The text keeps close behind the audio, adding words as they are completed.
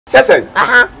Sesen.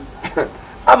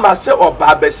 Ama se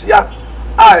oba besia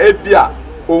a ebia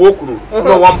owokunu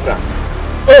no wampra.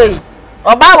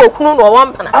 Oba wokunu no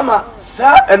wampra. Ama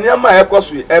sa eniama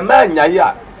ekoso ema nyaye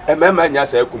a ema nya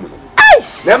sa akumu no.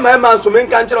 Na ema nso men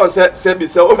kan kire o se bi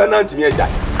se o hana ntimi agya.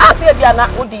 Se ebia na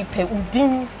odi pe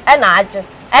udin e na age.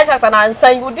 E chesa na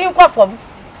nsan udin kwafom.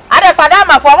 Ade fada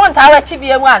ma fo mo ntawa chi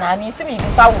bie mu ana mi si mi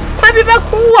bisa wo. Pa bi be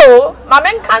ku wo, ma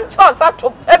men kan cho sa to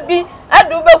pa bi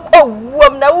adu be ko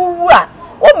wuom na wuwu a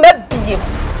wo mabie.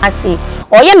 Asi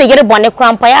oye ne yere bone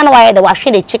krampa ya na waye de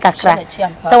wahwe de chikakra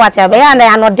se wate be ya na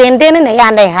ya no denden na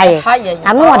ya na haye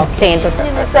anu odden do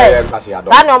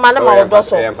sa ne o ma na ma odo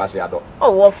so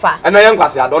o wo fa ana ye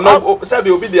nkwase ado no se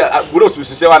bi obi de buro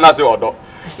susise wa na se odo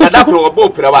na da kro obo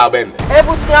pere wa ben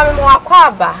ebusia me mo akwa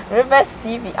aba Rivers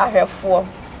TV ahwefo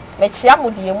me chia mo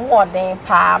de mu odden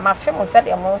pa ma fe mo se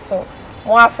de mo so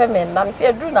mo afa me nam se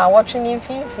edu na wotwe ni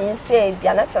finfin se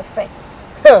dia na chese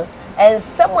and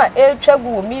someone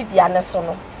etwagu media ne so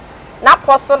no na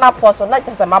poso na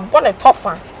chese ma bone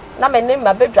tofa na me ne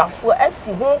ma bedwafo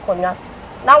asi hu konwa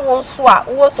na wo so a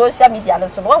wo social media ne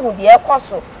so no hu de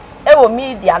ekoso e wo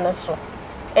media ne so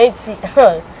enti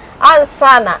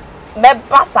ansa na me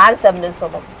ba sa ansem ne so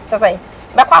no chese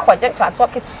me kwa kwaje krato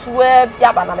ketua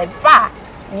bia ba na me ba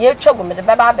me etwagu me de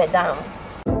ba ba bedan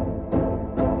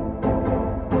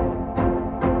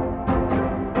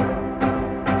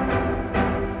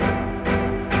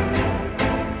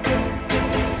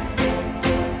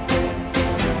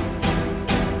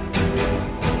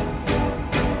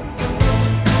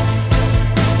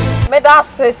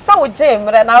Medase so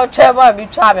jemre na otweba bi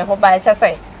twa me ho ba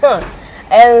chese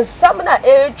en some na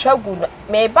etwagu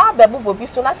me ba bebubo bi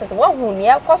so na chese wa hu ne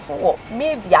ekoso wo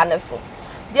media ne so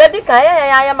de di kan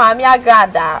ya ma me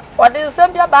agrada odi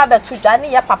nsem bia ba betu dwa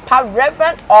ne ya papa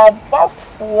Reverend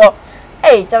Obofo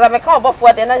chese me ka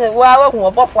Obofo de na wa hu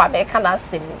Obofo America na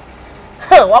semi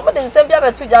wa bo de nsem bia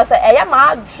betu dwa se ya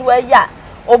ma adwo ya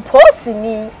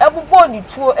oposini ebubo ni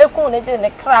tuo ekun ne je ne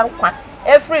kra nkwa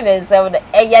every day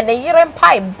eye ne yire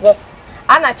mpai bo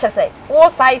ana chese wo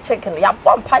sai chicken ya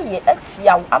bompa ye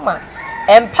atia ama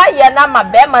empire na ma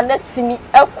be ma na timi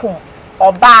akum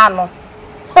oba no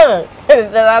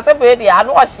je say be dia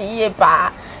no ohye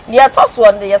pa me etoso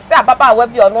on ye say ababa wa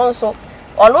bi ono nso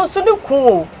ne ku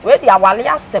o we dia wale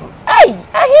asem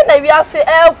ehe na wi ase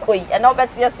ekoi e na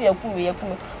obeti ase yakum we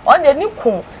yakum on ne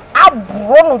ku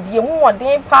abro no de mu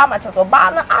odin pa ma chese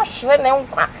oba na ahwere ne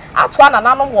nkwa ato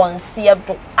anana no wonse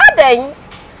do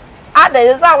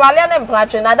adan za wale ne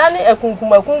mpratwe na dan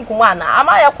ekunkum ana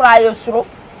ama ye kura ye suro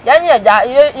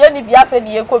ye ni bia fe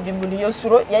ni ye ko bi mu ni ye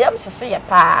suro ye yam hihye ye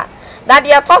pa na de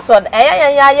etoso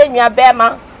ye nwa be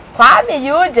ma kwa me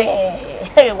yuje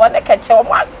wona ka che o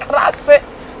ma krase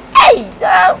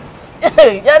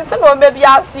yente no me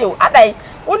bia ase o adan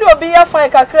woni obi ye fan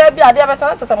kakra bi ade abeto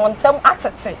na tete montem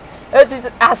atete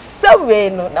asawe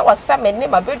no na wasame ni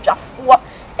ma bedwafo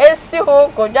esi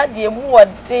ho godwa de mu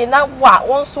ode na wa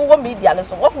wonso wo media ne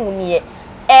so wo hu ne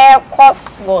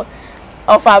ekoso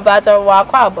of abaja wa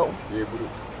kwa abo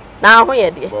na ho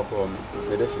ye de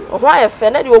ho ya fe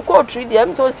na de okọ tri de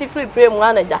am so si free pray mu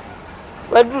anaja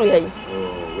waduru he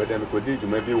we dem ko di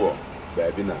juma bi wo ba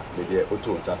bi na me de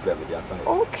oto nsa free me de afa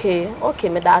okay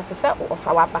me da asese of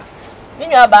awaba ni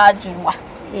nwa ba ajuwa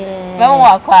me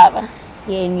wa kwa aba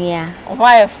ye nua ho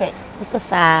ya fe so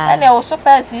sa ene wo so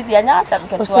pass di anya asem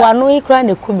keto so anu ikra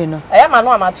na kumi no ma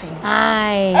no amatu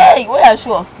we are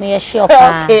sure me sure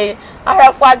pa okay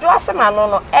ahafo adwo asem anu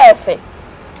no efe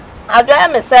adwo ya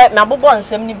me se me abobo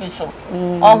nsem ni bi so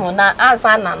ohun na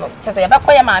ansa na no chese ye be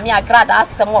koye ma me agrada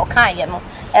asem wo kan ye no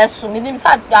esu minim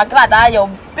sa agrada your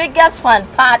biggest fan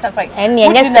part chese ene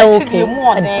enye se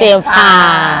okay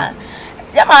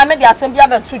ya ma me di asem bia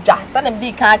betu dwa sa na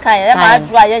bi kan ye ma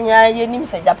adwo anya ye nim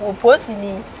se japo posi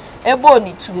ni ebo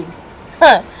ni tuwe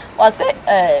o se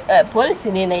police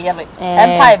ni na yere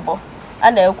empire bo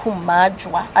ana ekum ma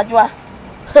adwa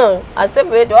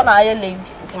asebe de ona aye lady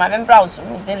my member house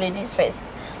the ladies first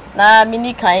na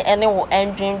mini kan ene wo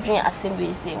endwendwen asebe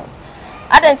ese ho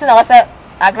adenti na wase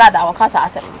agrada wo kasa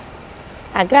asebe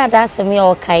agrada aseme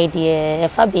o kai de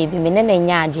fa baby me ne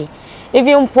nya adwe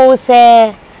even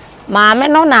pose maame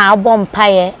no na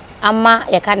abompaye ama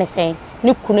ye ka ne sen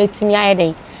ni kunu etimi aye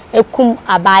den ekum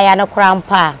abaya na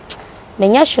krampa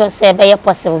menya sure say be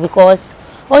possible because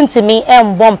ontimi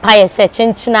bompa say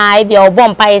chinchina ai bia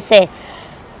obompa say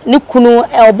ni kunu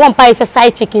obompa say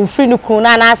side chicken free ni kunu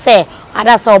na say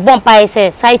ada say obompa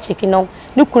say side chicken no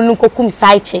ni kunu kokum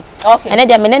side chick ene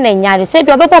dia mena na nyaare say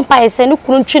bia obompa say ni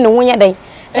kunu ntwi ne wonye den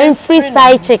en free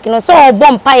side chicken no so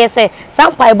obompa say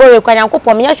sampa ebo rekwanya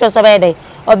nkopom menya sure so be den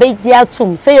obegia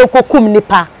tum say yokokum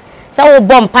nipa say wo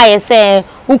bom pa ye say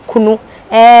ukunu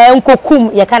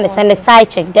nkokum ye kan say ne side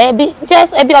check there be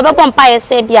just e be obebom pa ye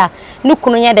say bia ne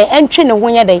kunu ye dey entwe ne ho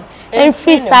ye dey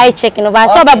free side check no ba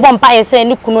so obebom pa ye say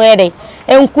ne kunu ye dey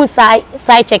enku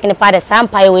side check ne pa de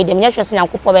sampa ye we dem nya hwe so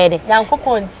nyankopɔ be dey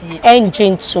nyankopɔ ntie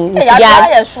enjintum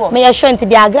me ye sure nti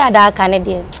bia agrada aka ne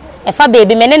de efa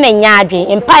baby me ne nya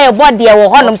adwen empa ye body e wo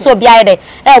honom so bia ye dey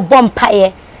e bom pa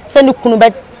ye say ne kunu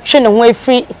be hwe ne ho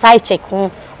free side check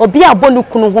ho obi abo ne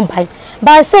kunu ho bai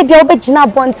ba say bia obegina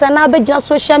bonta na obegina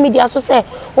social media so say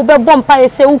obebom pa ye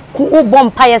say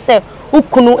ubom pa ye say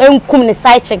ukunu enkum ne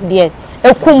side check de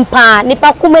ekum pa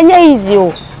nipa kumanya easy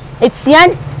o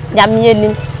etian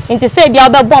yamienim nti say bia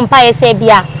obebom pa ye say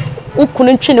bia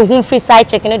ukunu ntwe ne ho free side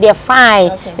check no de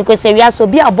fine because say we are so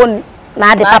bia abo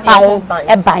na de papa ho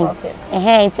e ban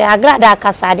nti agrada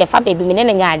akasa de fa baby me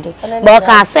ne nya ade ba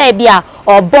ka say bia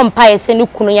obom pa ye say ne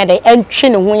kunu ye de entwe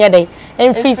ne ho ye de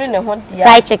free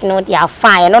side check no they are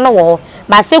fine no wo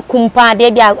ba se kumpa de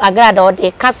bia agrada o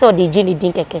de kase o de jini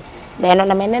din keke be no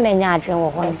na me ne nya adwen wo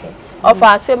ho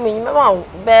of say me ma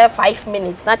be 5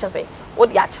 minutes na say wo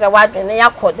de akere wa adwen na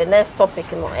yakọ the next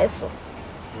topic no eso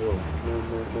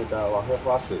me da wa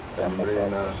hefa se embre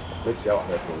na me chia wa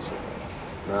hefa so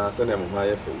na se na mo ha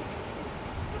ye fe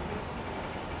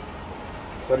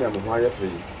se na mo ha ye fe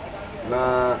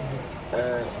na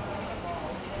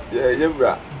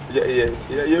yewura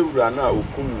yewura na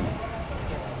okum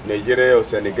na yere o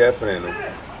se ne girlfriend no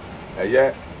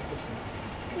eye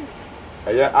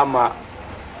ama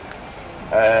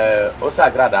o sa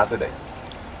agrada ase de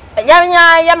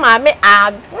ya maame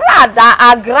agrada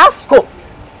agrasco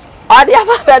odi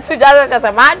aba tu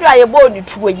jaza ma adwa ye bo ni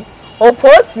tuo yi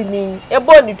oposi ni e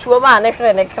bo ni tuo ma ne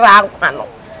hwere ne kra nkwa no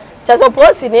chese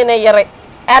oposi ni ne yere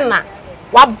ena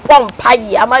wa bom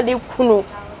payi ama ne kunu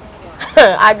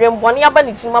adwen boni aba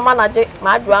ni tuma ma na je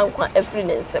ma adwa nkwa afri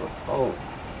ne nsem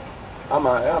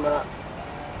ama ya na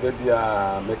bebia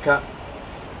meka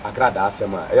agrada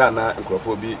asema ya na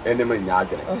nkrofo bi enema nya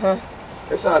adwene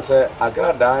esa se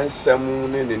agrada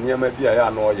nsem ne ne niam bia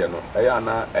ya na oye no ya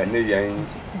na ene yen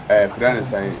friend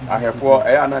san ahefo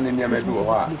ya na ne niam bi wo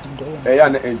ho a ya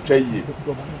na entwaye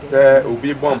se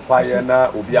obi bompa ye na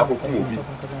obi akokum obi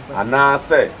ana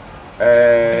se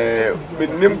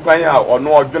nim kwan a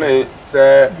ono odwene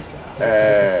se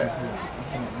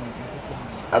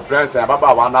a friend san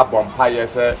baba wa na bompa ye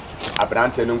se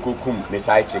abrante ne nkokum ne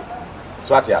side chick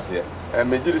so ati ase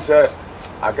megiri se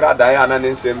agrada ya na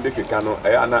nsem bi keka no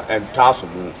ya na entaso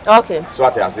mu okay so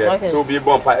ati ase so bi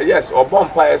bompa yes o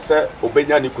bompa ese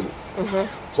obenya ni kunu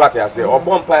so ati ase o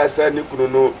bompa ese ni kunu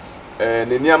no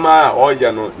ne niama o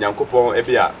ye no nyankopon e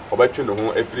bia obetwe no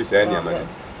ho afiri se niama ni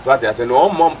so ati ase no o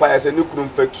bompa ese ni kunu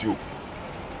mfactuo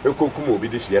ekokum obi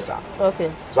di siesa okay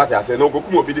so ati ase no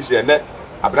okokum obi di sie ne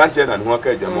abrante na ne ho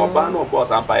aka no ba no bo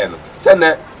sampa ye no se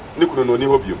ne ni kunu no ni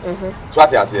hobio so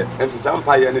ati ase enti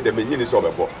sampa ye ne de menyini so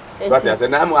obebo so ati ase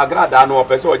na mu agrada no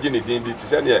opese ogi ni din bi ti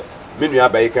se ne menu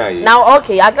abai kan yi now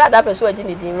okay agrada person ogi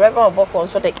ni din reverend obofo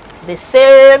so the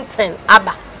same thing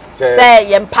aba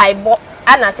say ye mpaibo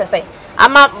ana che say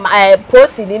ama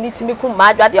police ni timi kum ma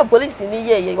adwa de police ni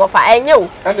ye wo fa enye o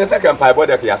and the second mpaibo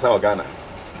de ka san Ghana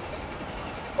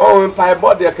oh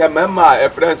mpaibo de ka mema e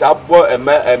friends abo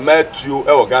ema tuo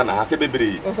e Ghana ha ke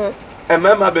bebere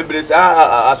mama bebre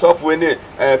sa asofo ni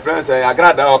friends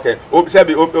agrada okay obi se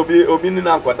bi obi ni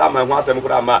na nkoda ma ho asem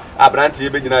kura ma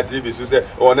abrante be nyina TV so se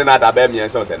one na da ba mien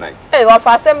so se nan wa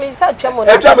fa asem isa twemo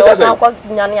na so kwa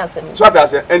nyane asem so ata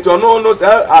se ento no se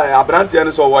abrante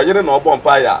ni so wo yire na obo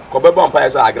mpa ya ko be bo mpa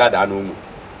ya so agrada no mu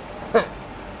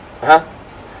ha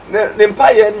ne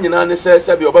mpa ya nyina ni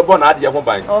se bi obebo na ade ho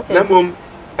ban na mom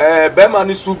be ma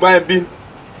ni suban bi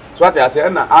so ati ase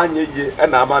na anye ye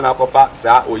na ama na kofa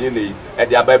sa oye nei e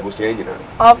dia bible se nyina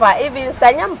ofa even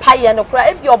sanya mpaye no kura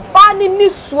e bi oba ni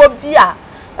nisuo bia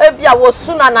e bia wo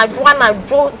suna na dwa na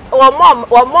dwo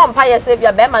wo mom mpaye se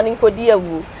bia be ma ni nkodi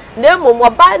awu na mom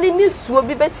oba ni nisuo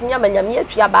bi betinya manyame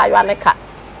atwa ba ayo ne ka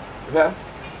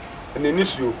ni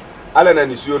nisuo ala na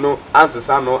nisuo no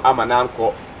ansesa no ama na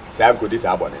anko sa nkodi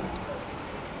sa abone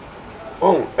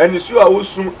enisuo a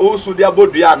osu dia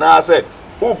bodua na ase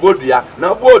o bodua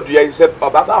na bodua ise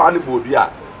baba wa ni bodua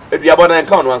edua bona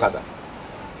nka ono ankasa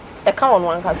e ka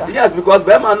ono ankasa yes because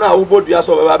be man na o bodua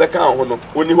so baba be ka ho no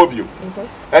oni hobio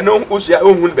eno usia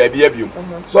ohun ba bia bio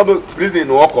so be prison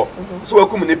no woko so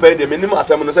wakum ni pa de minim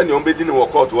asem no se ne on be di ni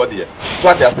woko to de so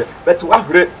ati ase but wa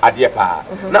hre ade pa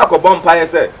na akobon pa ye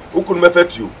se ukunu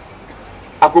mefatuo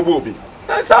akobo obi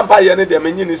sampa ye ne de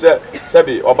menyini se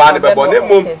bi oba ne be bo ne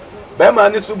mom be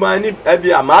man ni suban ni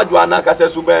abi amadu anaka se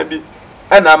suban bi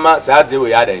ena ma sa de we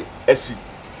ya den asi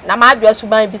na ma adwa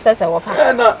suban bi sese wo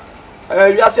fa na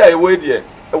we ase aye we de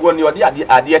e wo ni odi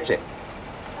ade eche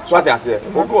so ati ase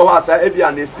obi wo asa e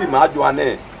bia na esi ma adwo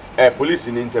ane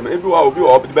police ni ntem e bi wa obi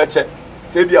wo be che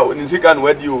se bia ni sika no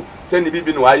wadi o se ni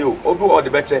bibi no ayo obi wo de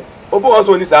be che obi wo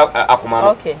so ni sa akoma no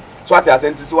okay so ati ase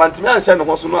nti so antimi anhye no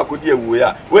ho so no akodi ewu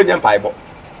ya we nya mpaibo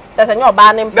Just your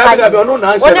banning. When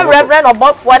the Reverend or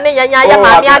Bob for any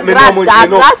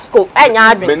Glasgow, and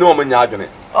yard, me no money.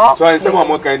 So I say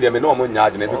one kind of no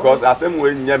money because I say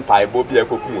when young pie Bobby a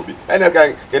cook movie. And I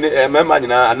can a man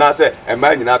and I say a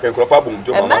man in a can crop boom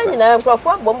to a man in a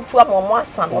crop boom to a more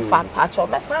son of a patch or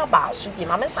Mess about should be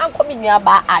my mess. I'm coming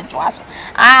nearby address.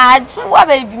 I do what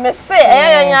baby may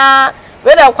say.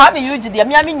 Whether Kwame Eugene, the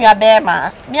Miami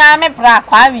Bema, Miami Bra,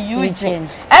 Kwame Eugene,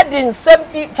 Edin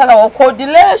Sempi, Tala or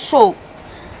delay show.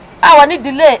 I want to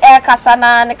delay air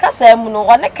Cassana and Cassamuno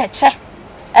on a catcher.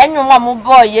 And your mamma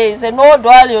boy, yes, and no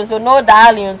darlings or no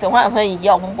darlings, and one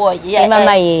young boy, yeah,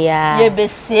 mamma, ye be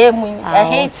same, I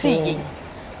hate seeing.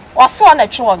 Or so on a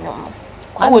tronum.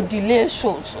 I would delay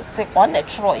shows, so sick on a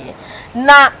Troy.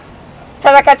 Now,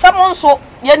 Tala Catchamon, so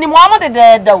Yanni Mamma the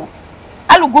dead though.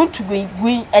 I go to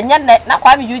we and yet not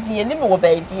Kwame Eugene anymore,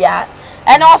 baby.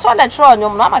 And also on the throne, your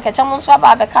mamma catch a monster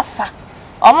by the cassa.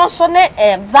 Almost so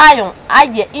Zion, I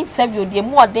get interviewed the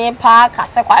more day park,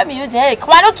 Cassa Kwame Eugene,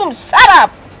 quite to shut up.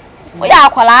 We are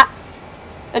quala.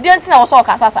 The didn't know so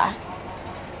Cassa.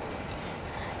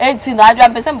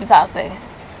 18% besides say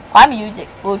Kwame Eugene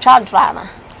will chantrana.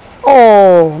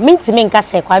 Oh, mean to me,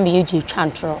 Cassa Kwame Eugene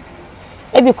chantro.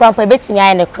 Every crop a bit me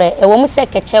in a cray, a woman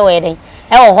said catch a wedding.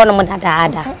 Ewo hono mo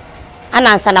dada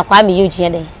anansa na Kwame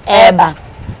Eugene eba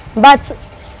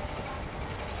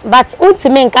but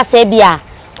untimi nka se bia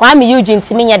Kwame Eugene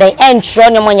timi nya den entro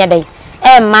nyomo nya den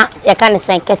emma ye ka ne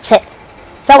sen keche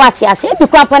se wati ase ebi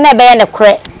kwampa na ebe ye ne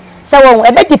kre se won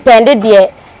ebe depende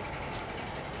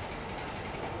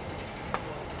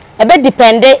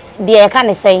de ye ka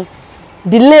ne sen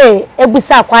delay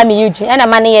ebusa Kwame Eugene na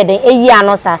ma ne ye den eyi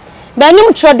anosa ba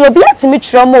nyum tro de obi atimi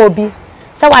tro ma obi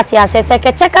se wati ase se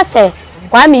kecheka se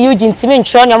Kwame Eugene timi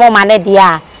ntro nyomo ma ne de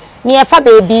a me e fa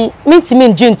baby me timi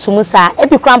njintum sa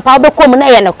ebi kwampa obekom na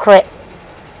ye ne kre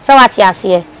se wati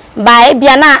ase ba e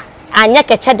bia na anya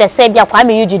keche de se bia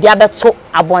Kwame Eugene abeto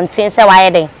abonten se wa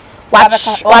ye den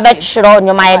wa be tro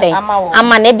nyoma ye den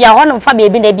ama na bia ho no fa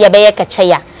baby na bia be ye keche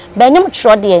ya ba nyum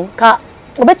tro de ka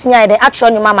obetinya ye den atro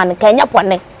nyoma ma ne ka nya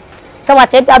pone se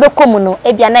wati e bia abekom no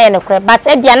e bia na ye ne kre but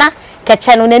e bia na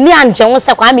keche no nani anje wo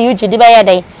se Kwame Eugene be ye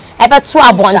den ebeto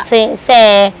abonten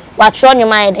se watro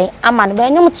nyoma ye den ama no be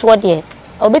nyum to de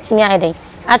obetimi ye den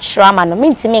atro ama no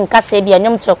mintimi nka se bia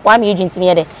nyum to Kwame Eugene timi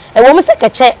ye den e wo mu se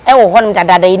keche e wo honum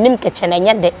dadada enim keche na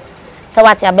nye de se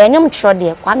wati aba nyum tro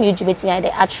de Kwame Eugene betimi ye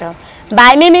den atro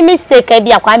by me mistake e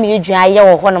bia Kwame Eugene aye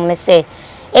wo honum ne se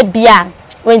e bia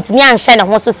wentimi anhye ne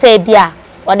ho so se bia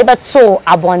wode beto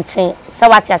abonten se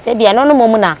wati ase bia no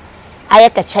mu na aye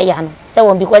keche ya no se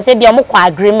won because e bia mo kwa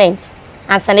agreement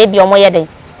ansa na e bia mo ye den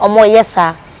omo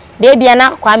yesa bia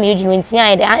na Kwame Eugene wentimi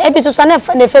aye den e bi so na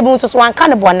fe bi so wan ka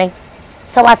ne bone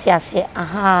se wati ase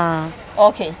aha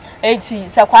okay eti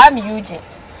se Kwame Eugene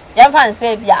yan fan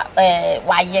se bia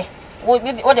waye wo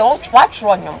de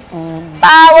watro nyom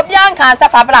ba obi anka se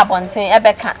fa bra bonten e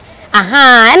beka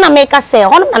aha na make se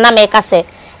honum na make se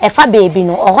e fa baby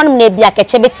no honum na bia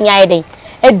keche betinya aye den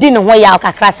edi ne ho ya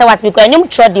kakra se wati because enyum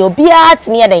tro de obi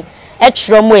atimi ye den e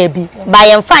tro mo ebi ba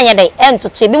ye mfa ye den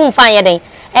entoto ebi mfa ye den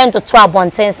entoto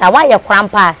abonten sa wa ye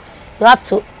krampa you have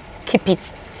to keep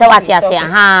it se wati ase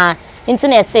aha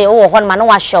internet say oh hon ma no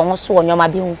wa hye ho so onyoma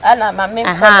bi hu ana ma me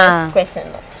first question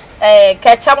no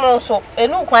kecha mo so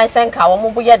enu kwan senka wo mo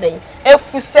bo ye den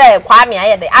efu se Kwame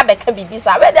aye den abeka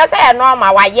bibisa we dey say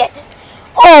normal wa ye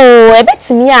oh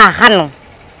ebetimi aha no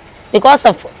because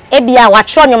of ebia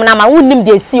watro nyom na ma unim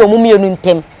de si omumienu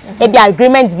ntem ebia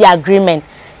agreement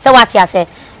say what ya say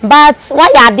but why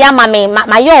ya de ama me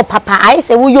ma yo papa I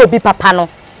say wo yo bi papa no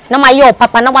na ma yo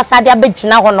papa na wasade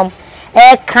abegina honom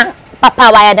ka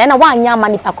papa wa ya de na wa anya ama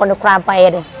nipa kono kra pa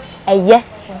ye de eye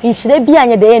nhire bi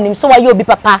anya de enim so wa yo bi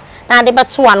papa na de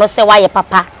beto ano say wa ye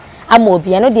papa ama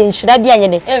obi no de nhire bi anya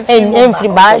de enfri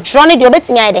ba tro ne de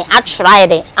obetimi anya de atro ye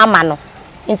de ama no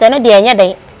inteno de enya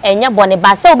de enya bone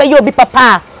ba se obe yo bi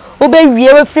papa obe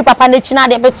wie we free papa na china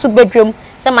de betu bedroom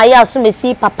se ma ya so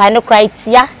mesi papa no cry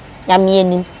tia ya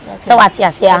mienim se wati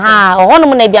ase aha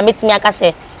ohonum na bia metimi aka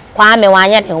se Kwame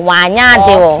wanya de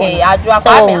wo okay adwa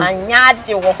Kwame anya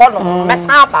de wo honum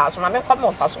mesa ba so ma me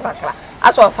kwamo fa so kakra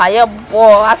aso fa ye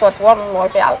bo aso te wonu no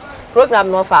hwe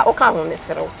program no fa o ka ho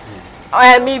mesero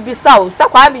mi bisa o se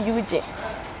Kwame Eugene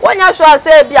wonya sure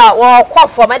say bia wo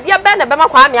kwofo ma de be na be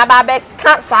makwa me aba be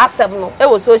ka sa asem no e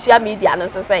wo social media no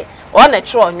so say o na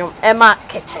tro onwom e ma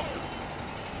keche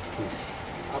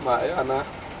ama ya na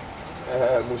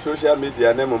mu social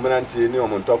media na mu mranti ni o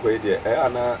mu ntoko e de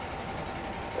ana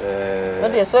o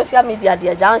de social media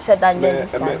de jan sheda nyen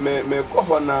me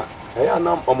kofo na ya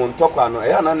na o mu ntoko ano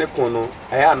ya na ne kunu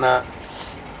ya na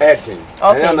edin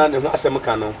ya na ne ho asem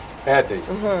ka no edin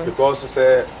because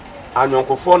say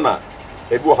anyonkofo na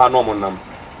ebi wo ha no mo nam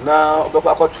na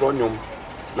obekwa akotro nyom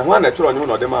na ho na tro nyom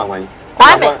no de ma hwan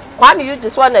kwame you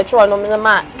just want na tro nyom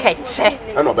ma keche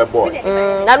na no be boy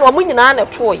na no mo nyina na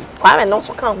tro yi kwame no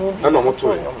so ka ho na no mo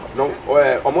tro no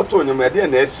o mo tro nyom e de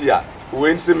na asi a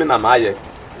we nsi me na maye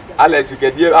ala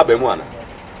sikadie abamu ana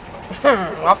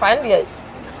o find ye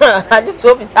I just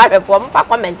hope is have for fa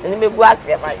comment ni mebu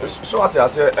ase ma so ati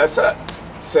ase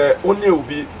se oni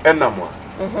obi enamo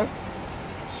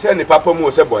se ni papa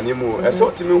mu se boni mu se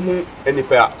otimi hu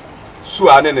enipa su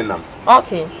ane nenam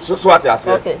okay so ati ase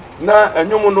na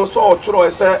enwom no so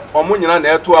otworo se omo nyina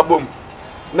na eto abom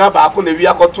na ba ko na wi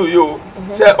akoto yo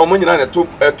se omo nyina na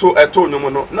eto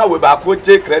nwom no na we ba ko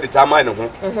je credit amai ne ho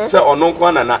se ono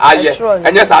nko na aye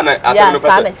enye sa na ase no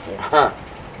pese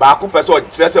ba ko pese o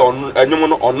kire se enwom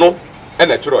no ono e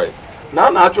na tworo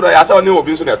na atworo ya se oni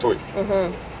obi nso na eto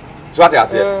so ati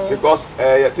ase because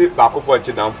yes ba ko fo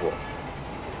nchi danfo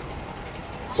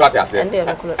so ati ase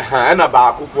na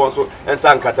ba ko fo so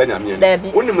ensa nkata nyame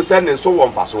onim se ne so wo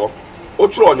mfaso o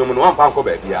tworo onwom no amfa nko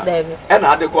ba bia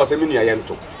na ade ko se menua ye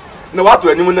nto na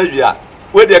wato enyum na wi a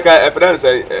we de ka friends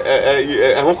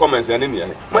ho comments ne ne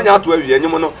manya ato awi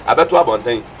enyum no abeto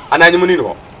abonten ana enyum ni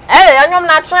ho enyum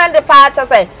na trend pa cha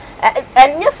se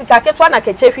enye sika ketwa na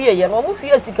keche hwie ye no mo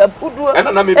hwie sika puduo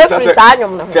na me bisa se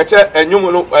keche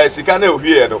enyum no sika na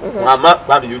hwie no mama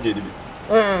kwa bi uje di bi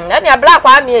na ne bla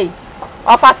kwa mi yi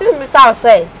ofasi mi bisa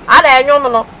se ana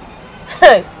enyum no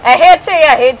hete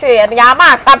ye ya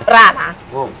ma kapra na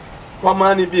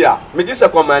kwamani bia me gise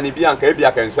kwamani bia nka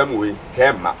bia kan sam we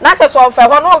kemma na che so fe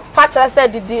ho no pa chere se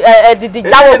didi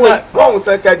jawo we won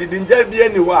se ka didi nja bia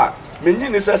ni ho a me nyi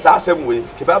ni se sa asem we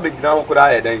ke ba be gina ho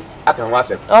kura ye den aka ho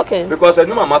asem okay because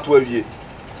enuma mato awie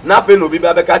na fe no bi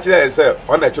ba be ka chere se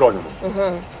o na chere onyum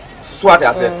so ati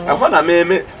ase e ho na me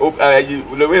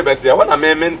lewe be se e ho na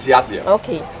me nti ase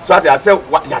okay so ati ase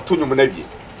ya to nyum na wie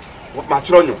ma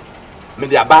chere onyum me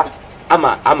dia ba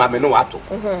ama me no wato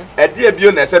ede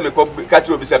ebio na ese me ko ka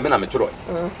chere obi se me na me chere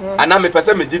ana me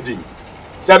pese me didin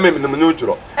se me no me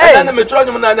chere ana na me chere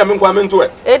nyum na anya me nkwa me nto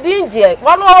edin je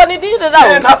wono wo ni din de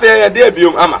da na fe ye de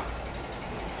ebio ama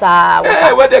sa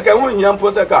we de ka hu hia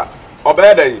mpo se ka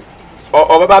oba dan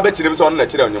obaba be chere bi so na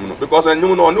chere nyum no because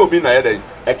nyum no na obi na ye dan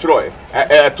e chere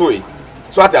toy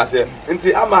so ati ase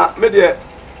nti ama me de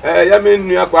ya me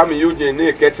nua kwa me yuge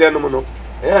ne keche no no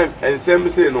ensem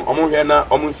se no omo hwe na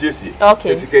omo nsiesie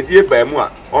se sikadie ba mu a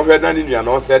ohwe na ne nua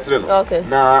na osetre no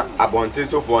na abonte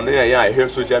sofo na ya ehwe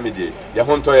social media ya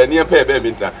honto ya ne pa be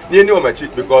binta ne ni omachi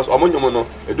because omo nyum no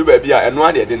edu ba bi a eno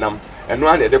ade de nam eno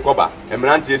ade de koba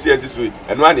emrante esi sui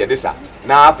eno ade de sa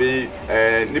na afi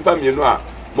nipa mienu a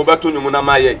mo beto nyum na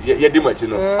ma ye di machi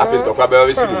no afi ntokwa ba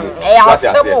we simu so ase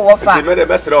ti me de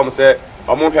besere omo se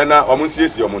omo hwe na omo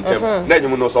nsiesie omo ntem na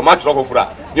nyum no so ma tworo fofura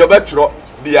ne obetworo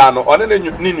bia no one ne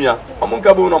nua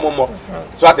omunka bu no mommo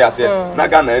so ate ase na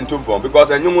ga na entumpo because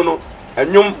enyum no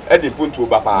enyum edi puntu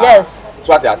ba pa yes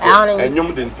so ate ase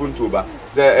enyum di puntu ba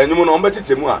ze enyum no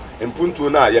ombechichemu a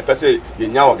empuntu na ye pese ye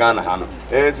nya wo ga na ha no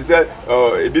ti se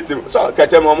ebiti so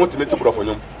kache mo mutimi tubrofo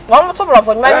nyum mo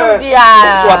tubrofo nyum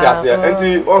bia so ate ase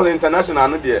enti all international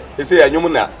no de se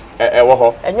enyum na wo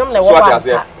ho enyum na wo so ate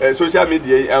ase social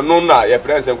media enu na ye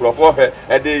friends enkrofo he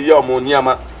e de ye omo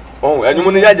niama oh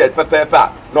enyum no yaje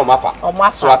pepepa no mafa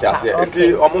so ati ase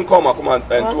enti omunka omakoma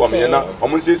entu omye na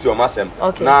omunsisi omasem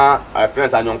na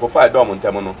friends anyonkofa edo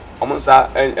omuntem no omunsa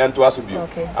entu aso bio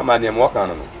amane mo kan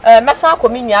no mesa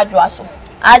akomi adwa so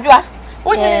adwa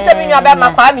unyini se minwa be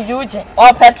makwa mi yuji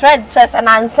o petrol trese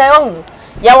na nsen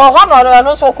ye wo ho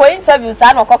no so ko interview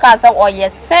sa no koka se o ye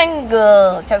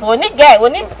single chese oni gay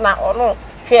oni na ono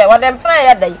hwe wo dem plan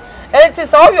ya dai enti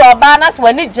so wi oba na se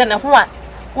wani gye ne ho a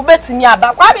ubetimi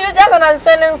aba kwa bi je na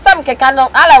nsen nsam keka no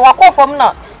ala wakofom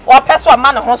no wo peso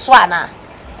ma ne ho so ana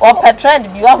o petrend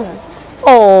bi wo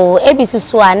oh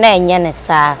ebisusu ana enye ne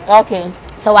sa okay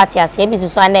so what ya say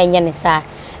ebisusu ana enye ne sa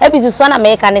ebisusu na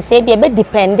make ne say bi be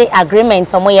depend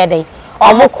agreement omo ye dey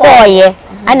omo koye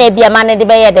ana ebia ma ne de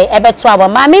be ye dey ebeto abo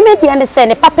ma me bia ne say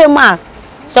ne papa ma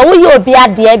so wo ye obi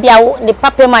ade bia ne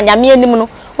papa ma nyame anim no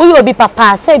wo ye obi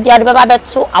papa say bia de be ba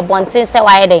beto abonten say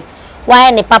wa ye dey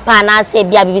why ne papa na say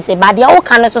bia bibi say ba de o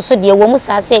kan so de wo mu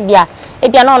sa say bia e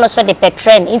bia na ono so de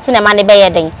petren inti na ma ne be ye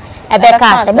den e be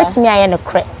ka say betimi aye no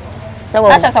kre so wo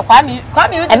acha say kwami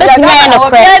e betimi aye no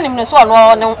kre nim ne so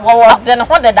no wo de ne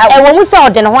ho de da wo mu say o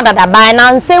de ne ho da da ba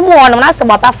na nsem wo no na say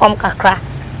bo ba fam kakra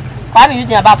kwami yu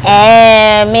dia ba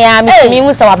fam me a me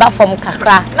mu say wa ba fam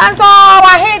kakra na so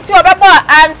wa hate you be bo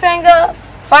I'm single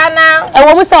Fana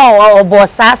wo mu say o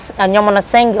bossas anyom no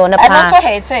single ne pa and so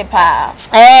hate pa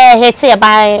hate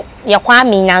ba ye kwa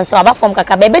mi nyanse wa ba fam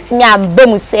kakra be betimi amba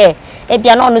mu say e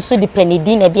bia na ono so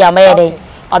dependidi na bia ma ye dey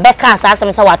obeka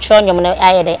asase say wa tro nyom no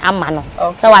aye dey ama no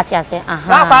say what ya say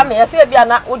aha kwa me say bia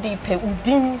na odi pe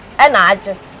udin e na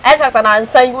age e chese na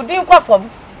nsan udin kwa fam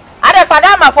ade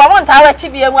fada ma fo mo nta wa chi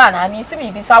bia mu ana mi si mi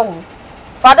bisa wo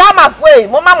fada ma fo e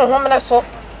mo ma mo hom ne so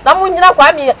na mo nyina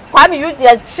kwa mi yudi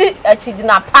achi di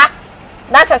na pa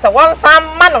na chese won sam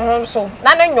ma no hom so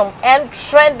na ne nyom en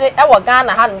trend e wo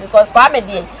Ghana ha because kwa me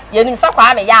de yenim sa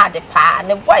kwa me ya ade pa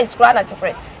ne voice kra na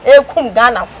chese ekum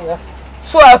Ghana fo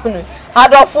so ahunu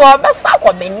adofo be sa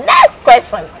ko me next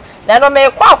question na no me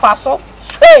kwa fa so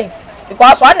straight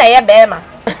because one na ye be ma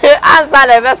answer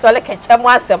na be so le kechem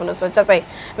asem no so chese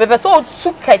me be so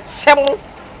tu kechem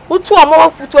utu omo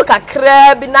futu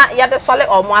kakra bi na ya de sole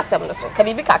omo asem no so ka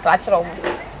bibi kakra kire omo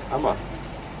ama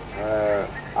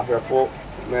afefo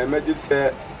na emeji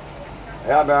se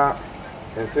ya da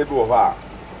ense bi wo ha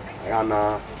ya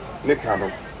na nika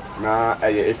no na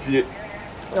eye efie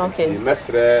okay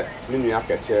mesre ni nua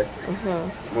keche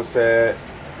mo se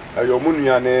ayo mo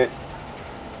nua ne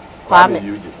Kwame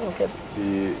okay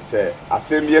ti se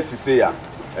asem ye sise ya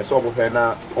eso mo hwe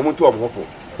na omo tu omo hofo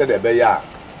se de be ya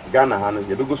Ghana ha no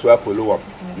ye be go so follow up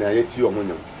na ye ti omo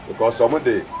nyom because omo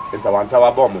de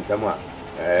interwantawa ba omo ntam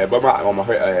a ba ma omo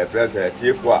friends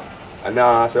TF a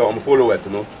ana se omo followers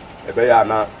no e be ya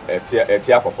na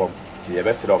eti akofom ti ye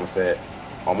be sire omo se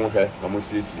omo hwe na mo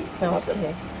sisi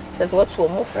okay just what to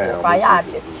omo for fire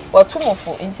what to mo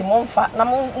for inti mo mfa na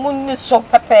mo ni so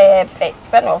pepepe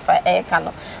se no fa e ka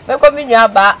no me ko mi nua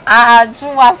ba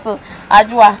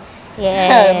ajuwa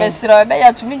yeah me sire be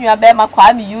ya to mi nua ba ma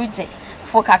kwa mi uje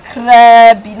fo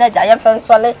kakra bi na ja yemfa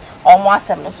nsole omo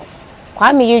asem no so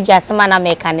kwa mi uje asema na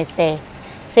me ka ne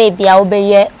se bia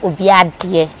obeye obi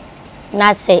ade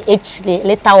na se actually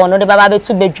later on de baba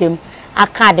betu bedwem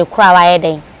aka de kura wa ye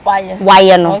den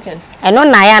why no eno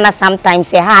na ya na sometimes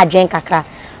say ha adwen kakra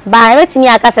ba retimi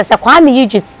aka se kwa mi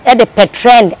uje e de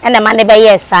petrend e na ma ne be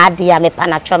ye sa ade ya me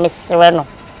panacho me sere no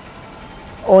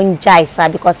onjai sa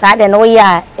because ade no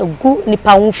ya egu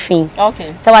nipa nwufin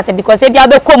okay so what because e bia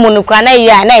be komu no kra na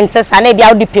ya na ntesa na bia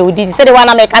odi pe odi se de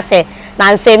wana me ka se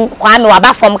na nsem kwa me wa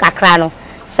ba fom kakra no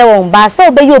se won ba se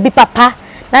obeyi obi papa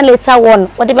na later one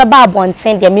odi be ba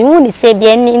abonten de me hu ni se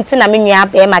bia ni nti na me nua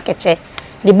be ma keche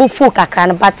de bu fu kakra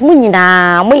no but mu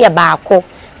nyina mo ye baako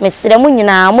me sere mu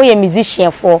nyina mo ye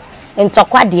musician fo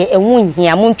ntokwa de enwu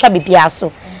hia mu ntwa bibia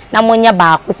so na mo nya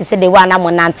baako ti se de wana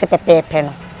mo nante pepepe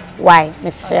no why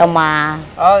Mr. Ma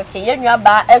okay ye nua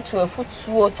ba etu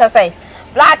afutuo chese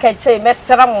black eche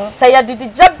mesere mo se ya didi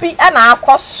jabi na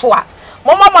akoso a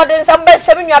mama modern sam be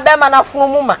hye nua ba ma na funu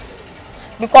mu ma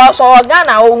because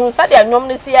Ghana ohun sa de anwom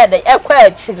ne si ya de ekwa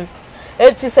achiri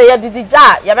eti se ya didi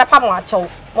ja ya be pa mo achew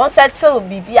mo settle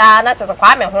bibia na chese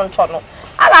kwa me ho nto no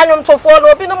ala anwom tofo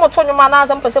no obi no moto nwoma na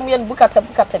sam pese mu ye bukata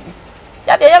bi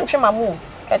ya de ya ntwema mu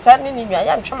kecha ni nua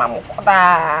ya ntwema mu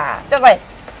koda chese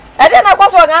ede na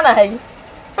kwaso Ghana ha yi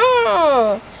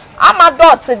ama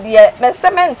dot de me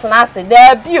cement na ase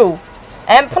da bio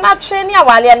empna twe ni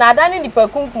awale na ada ni nipa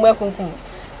kunkum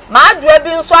ma adua bi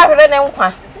nso ahwere ne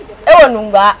nkwa e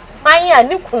wonungba man ya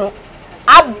ni kunu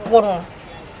abunu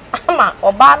ama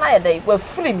oba na yede wa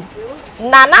firim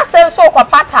na senso kwa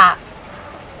pata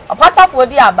opata fo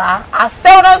di aba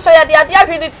asew no so yede ade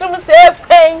ahwedi trim se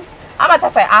pen ama cha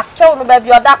sai asew no ba bi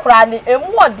odakora ni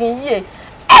emu odin yie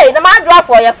na ma adua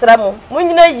fo yesere mo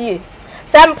munyina yie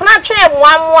se mpna twe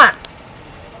muamu a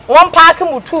won park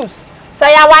mu tools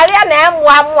say awale na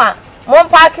muamu a mon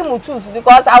park mu tools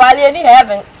because awale ni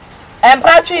heaven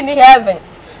mpna twe ni heaven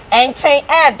enchen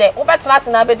ede wo betena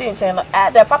se na bedi enchen no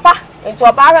ede papa enti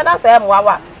oba hwe na say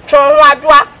muawa twon ho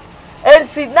adua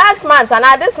enti next month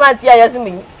and this month ya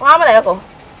yesimi wa ma na yeko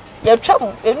ye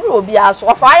twam enu obi aso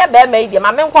ofa ya be ma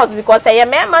ma men cause because say ye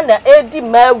me ma na edi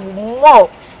ma wu mo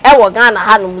e wo Ghana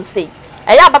ha no sei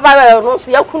e ya baba we no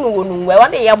so yakunu wonu we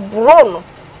wona ye bro no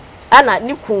ana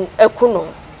niku ekunu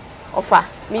ofa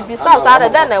mi bisa so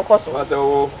ada na ekoso wa se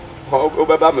o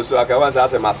baba me so aka wa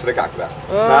se masre kakra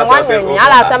na se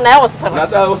ala sam na e osre na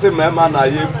se o se mema na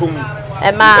ye kum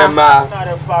Emma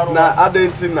na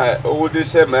adenti na owo de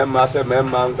she mema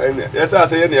yesa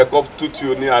say na ekop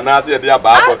tutu ni anase de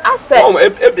aba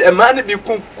Emma ni bi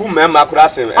ku mema kura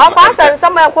se of asen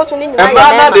some ekwoso ni nyina Emma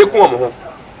na de ku omo ho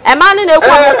Emma ni na eku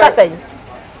omo sesen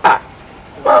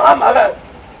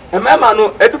Emma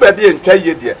no edu ba bi entwa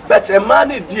ye de but Emma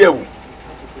ni die ewu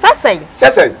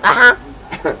sesen aha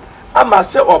ama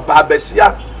se oba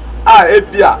besia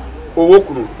ebia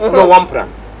owokunu no wampra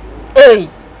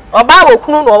oba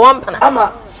wokunu no wampra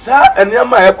ama sa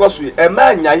eniama ekoso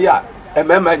Emma nyaye a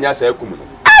Emma nya sa ekumu no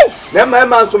na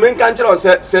Emma nso men kan kire on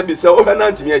se bi se o hwe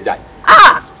na ntimi agya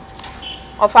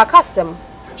of akasem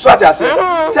so ati se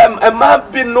Emma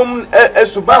binum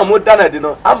esuba mo danadi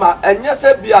no ama enye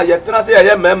se bia ye tena se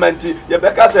ye Emma nti ye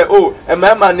beka se o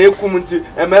Emma na ekum nti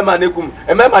Emma na ekum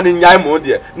Emma ni nyae mo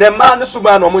de na Emma ne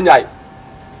suba no mo nyae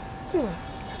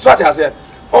so ati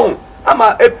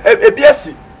ama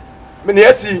ebiasi me ne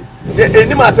asi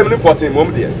eni ma asem ni portin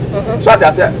mom de so ati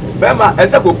ase be ma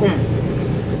ese kokum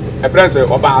e friends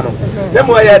oba no dem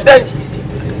wo ye den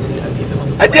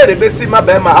ade de besi ma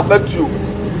be ma afatu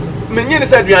me nyi ni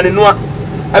se aduane noa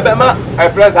e be ma e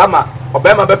friends ama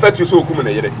oba ma be fatu so okum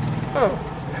ne yire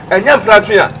enya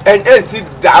mpratun a ensi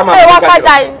da ma wa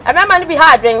fajai e be ma ni bi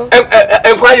ha adwen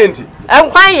enkwan ye nti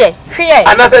enkwan ye hwe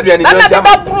anase aduane no se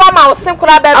ama bro ma o se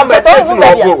kura be se so hu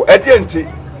be bia ade nti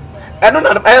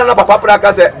eno na papa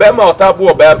praka se be ma otabu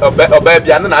oba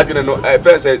bia na adwene no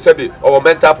friends say be our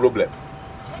mental problem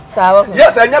sawa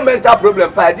yes anya mental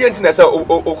problem pa ade nti na se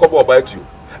okobo oba atu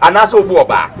anase obu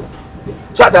oba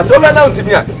so ata so na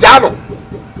ntimi a jano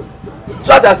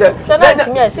so ata se na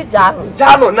ntimi a si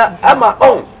jano na ama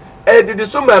didi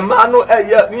so ma no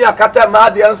ni akata ma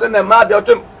de nso na ma de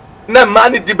otum na ma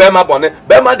ni di be ma bone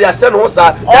be ma de ahye no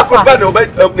sa da propa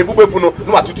ne bubefu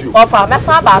no atutu ofa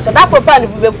mesa ba so da propa ne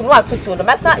bubefu no atutu no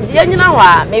mesa de nyina ho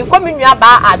a me ko me nua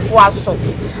ba adoa so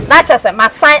na chese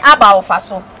masan aba ofa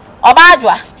so oba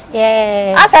adoa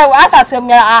asem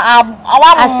ya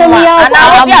awa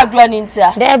ana odi adoa ni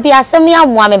ntia de bi asem ya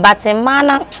moa me batem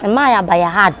ma ya ba ya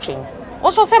ha adwen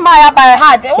wo so se ma ya ba ya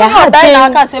ha adwen wo no dai na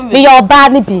aka sem bi ya oba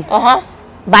ni bi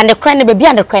ba ne kran ne be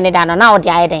bia ne kran ne da no na odi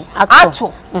ayeden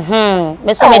ato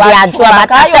me so me di adoa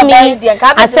but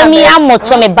asem ya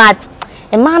moto me bat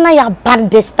emana ya ban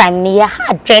this time ni ya ha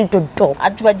adwen dodo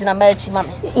adoa gina ma achi ma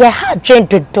me ya ha adwen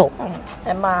dodo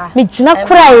ema me gina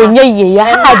kura enye ye ya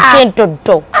ha adwen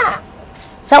dodo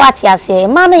sawati ase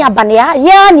emana ya ban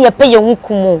ya ne pe ye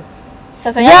hukumu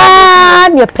ya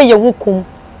ne pe ye hukumu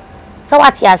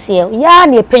sawati ase ya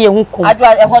ne pe ye hukumu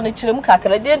adoa e ho no kirem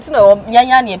kakra de nti na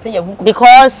nyanya ne pe ye hukumu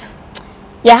because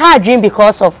ya ha dream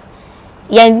because of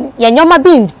ya nyoma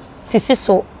bin sisi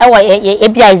so e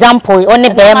bia example one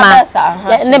be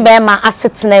ma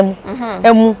asetena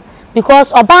emu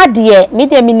because oba de me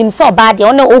de minim se oba de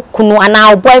one okunu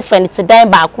ana boyfriend ti dan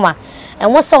ba kuma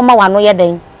enwo se o ma wano ye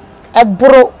den e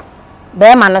bro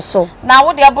be ma no so na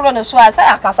wo de bro no so a se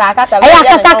akasa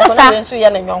so ye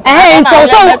ne nyonko nti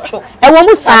so e wo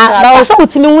mu sa na so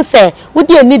utimi hu se wo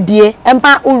de anidie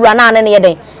empa owura na ne ye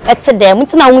den e te dem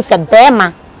nti na hu se be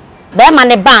ma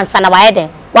ne bansa na wa ye den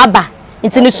waba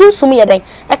nti ne sunsum ye den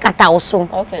e kata wo so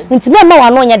nti na ma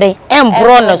wano ye den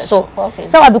embro no so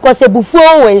se wa because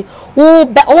ebufuo we wo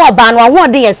ba no ho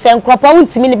de ye se nkropa wo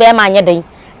ntimi ne be ma ye den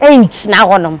enchi na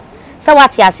honom se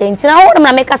wati ase nti na honom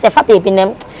na meka se fa baby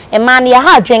nem e ma ne ya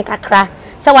ha adwen kakra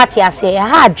se wati ase ya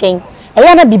ha adwen e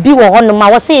ya na bibi wo honom ma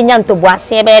wo se nya ntobu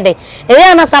ase be de e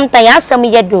ya na sometimes ya asem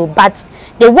ye do but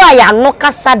the way ya no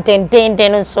kasa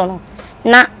den so no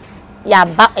na ya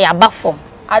ba form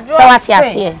se wati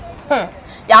ase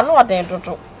ya no den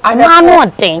dodo ama no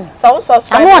den so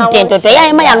subscribe na den dodo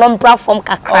ya ma ya no platform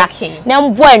kakra na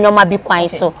mbo enoma bi kwan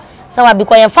so se wa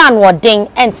because ye fa no den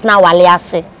entina wale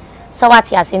ase se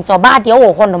wati ase nti oba de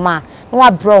wo honom a na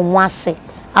wa bro nwa ase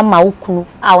ama okunu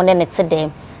a wo ne te dem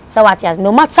se wati ase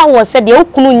no matter what se de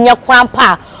okunu nya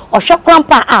krampa ohwe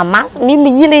krampa a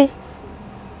mi yiri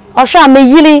ohwe me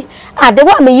yiri de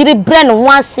wa me yiri bre no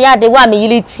ho ase de wa me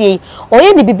yiri tie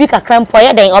oye ni bibi kakra mpo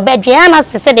ye den obedwe ana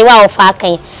se de wa ofa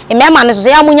kan emema no so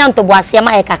ya munya ntobo ase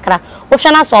ma ye kakra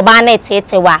ohwe na so oba na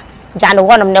etete wa jane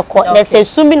honom ne ko ne se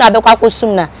sumbi na be kwa ko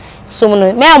sum na sum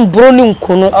no me ambro ni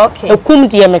nkono ekum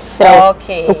de me sere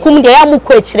ekum de ya mu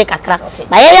ko echire kakra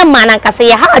ba ye ma na nkase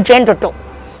ye ha adwendodo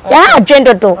ya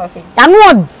adwendodo ya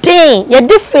no den ye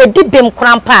dife dibem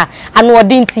krampa anu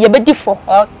odin ti ye be difo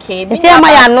nti ya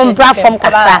ma ya no platform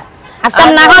kakra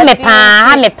asam na ha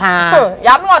me pa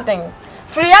ya no odin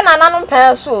free na nanom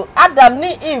pa so Adam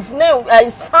ni Eve ne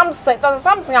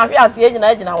something ahwe ase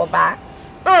nyina wo ba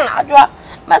adwa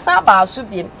masa ba so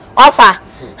biem ofa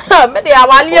Me de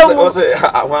awale mu. O se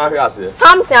ahwa ahwe ase.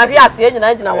 Samson ahwe ase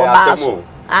nyina wo ba so.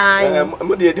 Ai.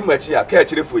 Mo de edi machi a ka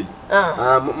chire foyi.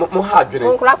 Mo ha adwene.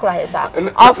 Nkura kura hesa.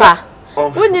 Ofa.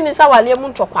 Wunyi ni sa wale mu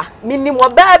ntokwa. Minim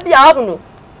oba bi a hono.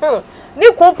 Ni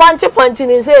ko panche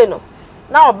ni se no.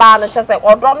 Na oba no chese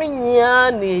odo no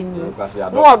nyia na enyi.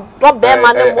 No odo be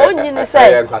ma ne mo nyi ni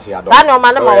se. Sa ne o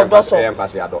ma ne ma odo so.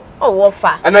 Oh wo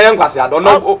fa. Na ye nkwase ado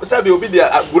no se bi obi de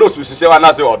buro su sise wa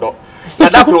na se odo. Na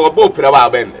da kro obo pere wa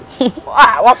ben.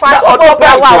 Wo fa obo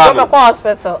pere wa go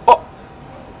hospital.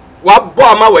 Wa bo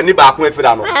ama wani ba ko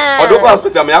efira no. Odo ko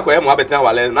hospital me akoye mo abetan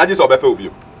wale na ji se obepe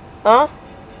obi.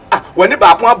 Wani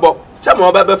ba ko abo se mo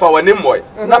obepe fa wani moy.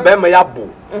 Na be me ya bo.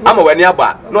 Ama wani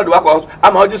aba no de wako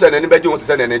ama oju se nani beji won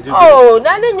se nani di. Oh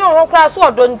na ni nyo ho kra so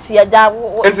odo nti aja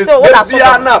se wo la so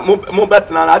na mo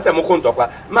betna na se mo ko ntokwa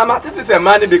mama titi se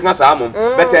mani bi kan sa mo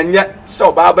betenye se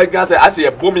oba ba gan se ase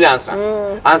e bom yansa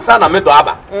ansa na me do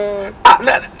aba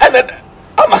ama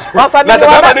na se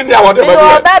baba ni dia wode ba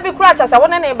no da bi kra cha se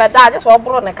wona ne be da just wo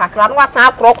bro ne kakra no wasan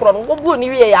akrokro no wo bu ni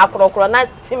wie ya akrokro na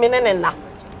timi ne na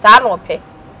sa na ope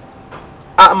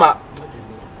ama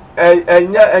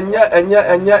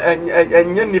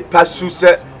enya nipa su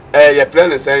se ye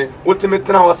friend say wotimi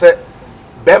tena ho se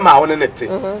be ma wona nete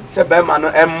se be ma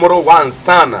no emro wan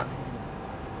sana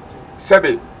se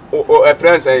be o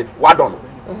friend say wadon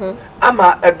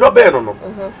ama edo be no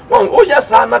won o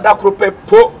yesa na da krope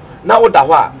po na wo da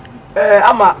ho a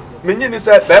ama menyi ni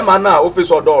se be ma na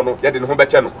office odo no ye de ne ho be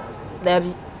che no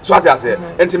dabi so ati ase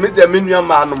intimate menua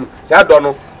ma no se do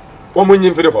no o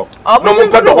munyi mfiri ho no mo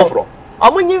pedo ho fro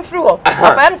omunyi free ho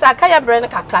afam sa kaya brand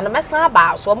kakra na mesan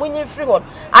ba so omunyi free ho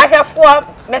ahwefo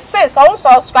me say so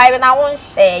subscribe na won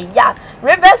share ya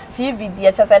Rivers TV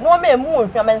dia chese no me mu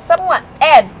hwa me nsem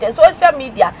a the social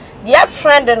media dia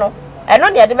trend no eno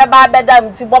ne de be ba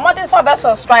bedam ti bomode so be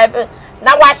subscribe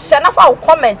na wa share na fa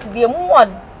comment dia mu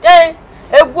den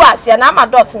egu ase na ma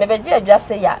dot me be je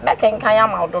adwase ya me kenkan ya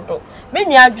ma ododo me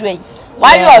nua adwai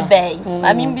why you obey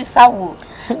mami mbisa wo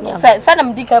se na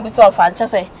mdika bi so fa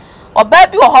chese oba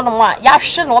bi wo hono a ya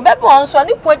hwe no oba bi won so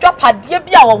ne ku adwapade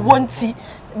bi a wo wonti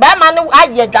ba ma ne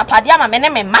aye adwapade ama me ne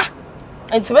me ma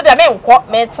enti me de me nko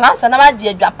me tena se na ma de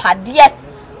adwapade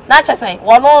na chese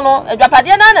wono no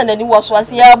adwapade na nani wo so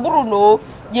ase ya buru no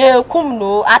ye kum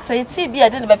no ateti bi e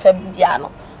de be fa bia no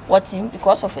what him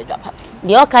because of adwapade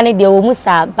de o kan de wo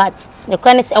musa but ne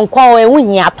kwane se nko wo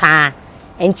ehia pa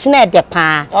enchina de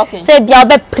pa se bia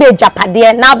oba pre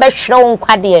adwapade na oba hwere wo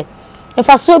nkwade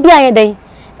mfa so bi aye den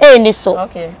ni so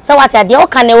so what ade o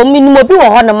kan e minimum obi wo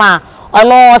ho no ma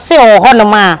ono se wo ho no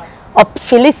ma o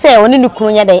feel say oni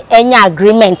nukuru nya den enya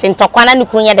agreement ntokwana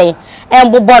nukuru nya den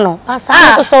embobo no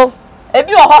asa so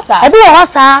ebi wo ho sa ebi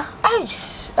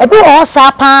wo ho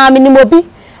sa pa minimum obi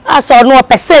asa ono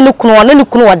pese nukuru ono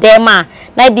nukuru wo den ma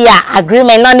na bia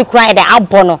agreement na nukuru nya den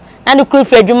abo no na nukuru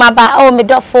fi adwuma ba oh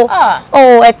medofo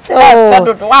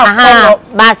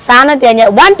ba sa na de nya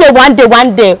one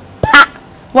day pa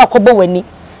wo akobo wani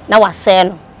na wase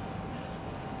no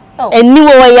eni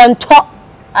wo ye nto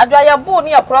adwa ya bu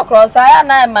ni akrokro sa ya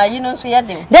na ma yi no so ye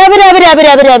dem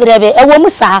debe ewo mu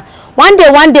sa one day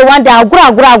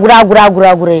agura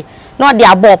no de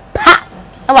abo pa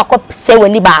na wako se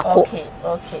wani ba ko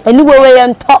eni wo ye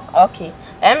nto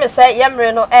me say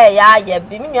yemre no ya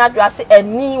bi mi adwa se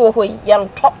eni wo ho ye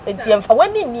nto enti emfa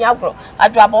wani ni agro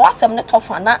adwa bo wasem ne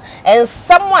tofa na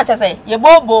ensem a chese ye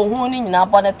bobo hu ni nyina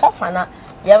bo ne tofa na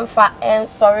yemfa en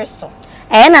sorry so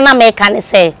na me kan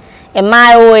say e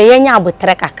ma o yenya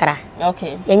abotre kakra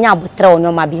yenya abotre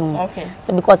onoma bi hu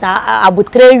so because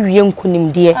abotre wie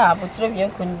nkunim die abotre wie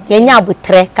nkunim yenya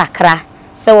abotre kakra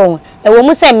se wo e wo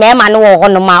mu say me ma ne wo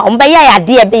honoma o mbe ya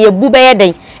de e be ye bu be ye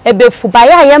den e be fu ba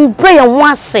ya mbre ye ho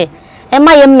ase e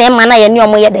ma ye me ma na ye ne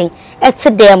omo ye den e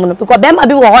te dem no because be ma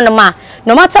bi wo honoma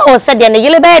no matter o say de ne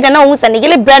yele be ye den na wo say ne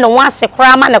yele bre no ho ase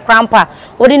kra ma ne krampa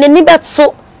odi ne ni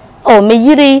beto oh me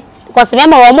yiri because me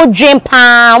ma wo mo dwen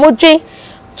pa mo dwen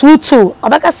tutu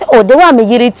obaka se oh de wa me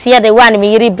yiri tie de wa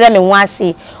me yiri bre me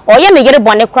wansi o ye me yiri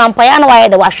bone krampa ya na wa ye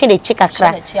de wa hwe de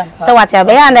chikakra se what ya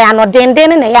be ya na no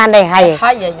denden na ya na haye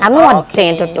ano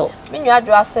den dodo me nwa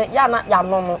adwa se ya na ya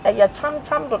no no e ye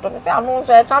cham dodo me se ano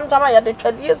so e cham ya de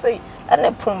twade se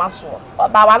ene puma so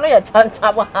ba wa no ye cham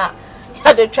ha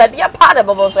ya de twade pa de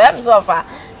bobo so e so fa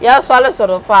ya so ale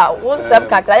so fa won sem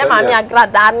kakra ya ma me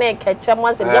agrada na keche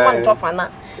mo se bia man tofa na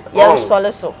ya so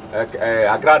ale so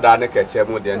agrada na keche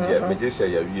mo de ndia me je se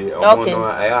ya wie o no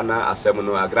ya na asem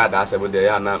no agrada asem de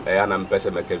ya na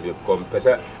mpese meke bi kom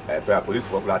pese police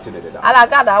for plate de da ala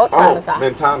agrada o tan sa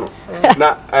mentano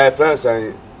na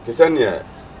France te se ne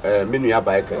menu ya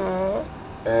ba eke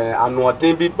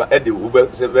anoten bi de ube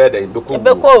se be de beku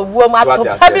wu ma to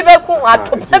pabi beku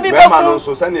atopabi beku ma no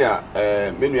so se ne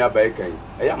menu aba kan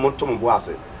eya montom bo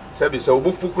ase se bi se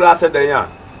obu fukura se den a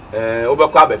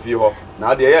obeku abafi ho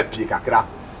na de eya pie kakra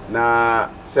na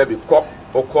se bi kọ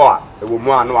okọ a ewo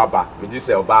mu anu aba me di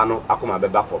se oba no akoma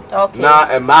beba fom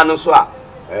na ma no so a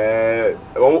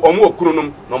omu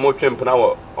okununum na omu twempna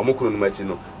wo omu kununum achi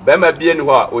no bema bie ni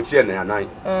ho a ochie na yanan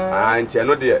nti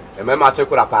no de mema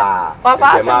atwekura pa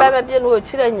fa se bema bie no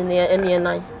ochire eni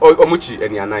yanan omu chi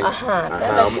eni yanan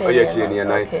oye chi eni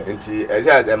yanan nti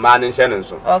eja ma ne nhye ne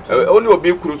nso oni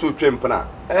obi kuru so twempna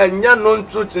enya no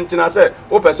ntu chinchina se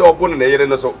wo pese obo no na yere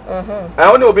no so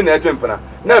oni obi na twempna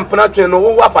na mpna twen no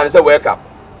wo afa ne se wake up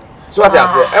so what I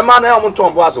say e ma na o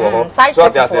monton bo ase wo so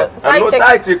what I say no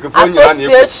side chick for you na you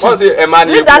won say e ma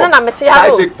na leader na me che ha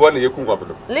side chick for na yeku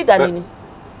ngobodo leader ni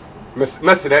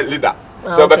mesre leader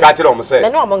so be ka kire o mo say me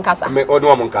no o mo nkasa me o no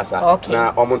o mo nkasa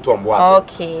na o monton bo ase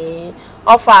okay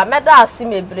ofa meda ase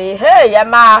mebre hey ye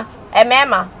ma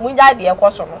emema munja de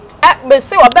ekoso no me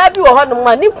se oba bi wo ho no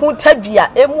ma ni ku tadua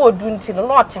emu odu nti no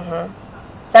ote ho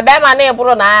se be ma na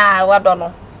eburo na wado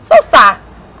no sister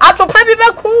atopa bi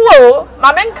beku wo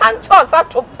ma me nka ncho sa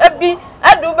atopa bi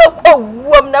adu beku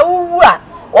wuom na wuwu a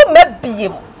o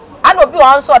mabiem ana obi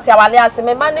won so te awale ase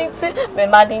me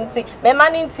maninti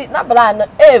na bra no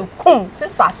kum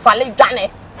sister swale dwane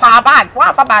fa bag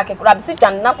wa fa bag kura bi si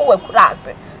dwane na ko wakura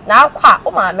ase na akwa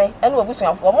o ma me ene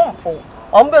obusuafo o mompo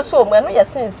o mbe so mo eno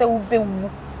yesense wo bewu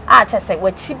a chese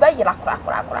wachi ba yira kura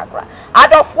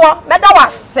adofo meda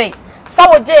wase sa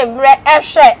wo je mre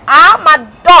ehwe ma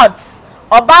dots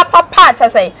oba papa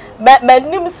chese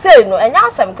manim sei no enya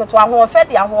asem keto ahofe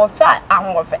de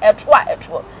ahofe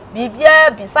eto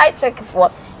bibia beside check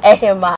for ehema